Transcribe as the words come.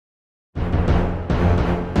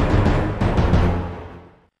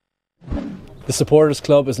The Supporters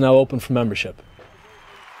Club is now open for membership.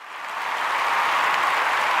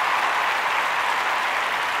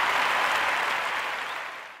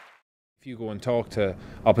 If you go and talk to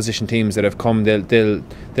opposition teams that have come, they'll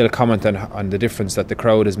comment on the difference that the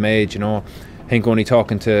crowd has made. You know, I think only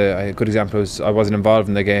talking to a good example was I wasn't involved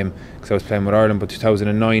in the game because I was playing with Ireland, but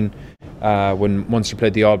 2009 when Munster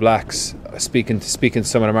played the All Blacks, speaking to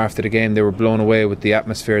some of them after the game, they were blown away with the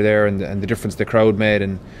atmosphere there and the difference the crowd made.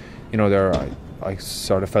 And you know, I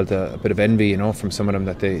sort of felt a bit of envy, you know, from some of them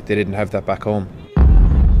that they didn't have that back home.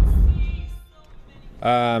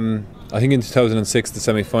 I think in 2006 the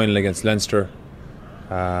semi-final against Leinster,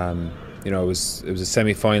 you know, it was a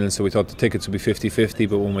semi-final, so we thought the tickets would be 50-50,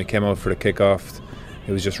 but when we came out for the kick-off,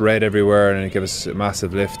 it was just red everywhere and it gave us a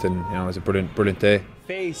massive lift, and you know, it was a brilliant day.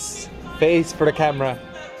 Face for the camera.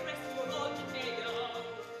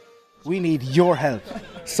 We need your help.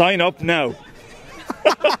 Sign up now.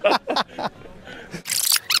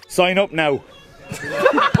 Sign up now.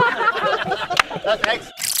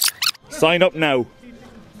 Sign up now.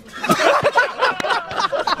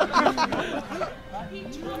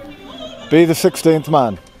 Be the 16th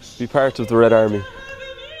man. Be part of the Red Army.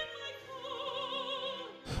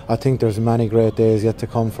 I think there's many great days yet to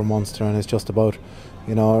come for Munster, and it's just about,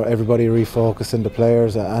 you know, everybody refocusing, the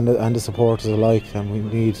players and the supporters alike, and we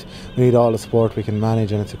need all the support we can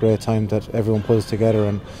manage, and it's a great time that everyone pulls together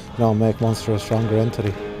and, you know, make Munster a stronger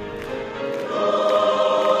entity.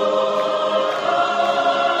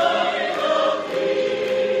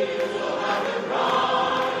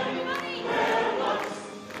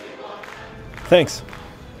 Thanks.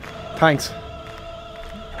 Thanks.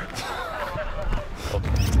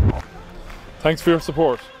 Thanks for your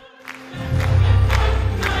support.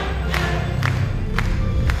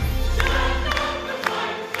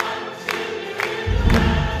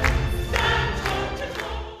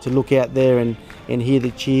 To look out there and hear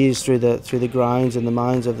the cheers through the groans and the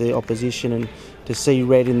moans of the opposition, and to see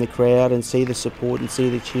red in the crowd and see the support and see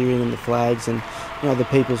the cheering and the flags and, you know, the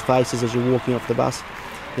people's faces as you're walking off the bus.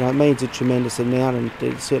 You know, it means a tremendous amount, and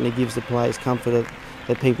it certainly gives the players comfort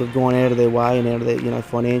that people have gone out of their way and out of their, you know,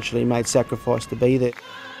 financially made sacrifice to be there.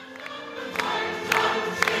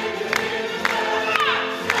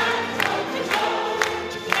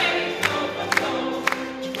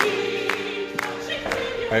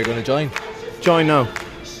 Are you going to join? Join now.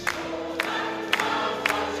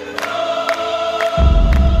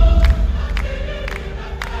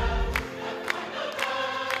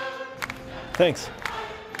 Thanks.